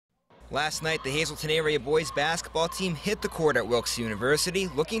Last night, the Hazleton area boys basketball team hit the court at Wilkes University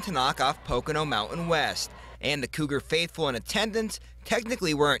looking to knock off Pocono Mountain West. And the Cougar faithful in attendance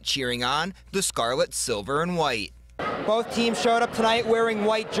technically weren't cheering on the scarlet, silver, and white. Both teams showed up tonight wearing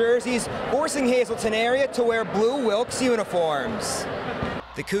white jerseys, forcing Hazleton area to wear blue Wilkes uniforms.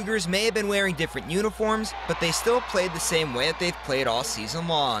 The Cougars may have been wearing different uniforms, but they still played the same way that they've played all season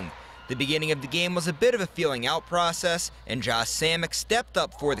long. The beginning of the game was a bit of a feeling out process, and Josh Samick stepped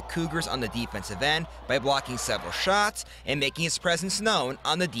up for the Cougars on the defensive end by blocking several shots and making his presence known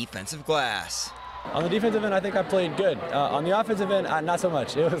on the defensive glass. On the defensive end, I think I played good. On the offensive end, not so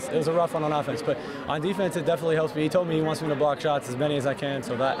much. It was a rough one on offense, but on defense, it definitely helps me. He told me he wants me to block shots as many as I can,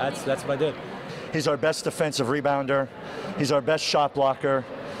 so that's what I did. He's our best defensive rebounder. He's our best shot blocker.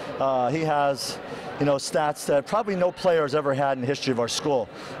 He has, stats that probably no player has ever had in the history of our school.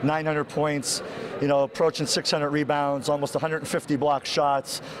 900 points, approaching 600 rebounds, almost 150 block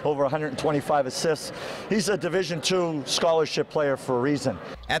shots, over 125 assists. He's a Division II scholarship player for a reason.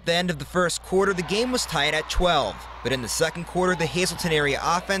 At the end of the first quarter, the game was tied at 12. But in the second quarter, the Hazleton area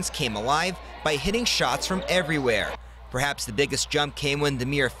offense came alive by hitting shots from everywhere. Perhaps the biggest jump came when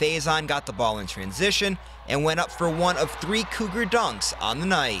Demir Faison got the ball in transition and went up for one of 3 Cougar dunks on the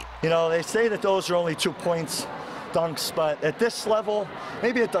night. They say that those are only 2 points dunks, but at this level,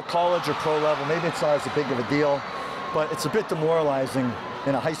 maybe at the college or pro level, maybe it's not as big of a deal, but it's a bit demoralizing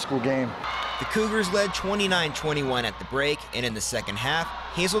in a high school game. The Cougars led 29-21 at the break, and in the second half,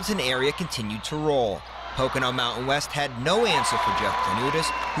 Hazleton area continued to roll. Pocono Mountain West had no answer for Jeff Planutis,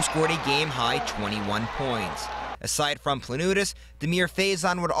 who scored a game-high 21 points. Aside from Planutis, Demir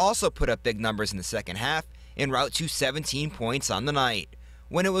Faison would also put up big numbers in the second half, en route to 17 points on the night.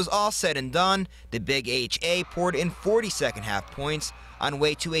 When it was all said and done, the Big HA poured in 40 second-half points on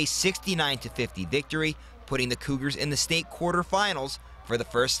way to a 69-50 victory, putting the Cougars in the state quarterfinals for the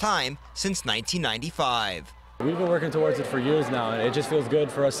first time since 1995. We've been working towards it for years now, and it just feels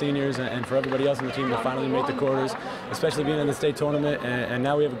good for us seniors and for everybody else on the team to finally make the quarters, especially being in the state tournament. And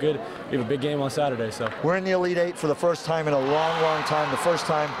now we have a big game on Saturday. So we're in the Elite Eight for the first time in a long time, the first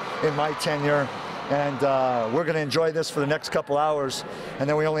time in my tenure, and we're going to enjoy this for the next couple hours. And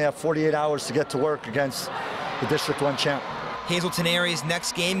then we only have 48 hours to get to work against the District 1 champ. Hazleton area's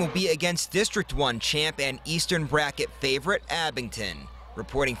next game will be against District 1 champ and Eastern Bracket favorite Abington.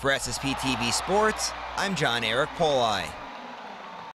 Reporting for SSPTV Sports, I'm John Eric Poli.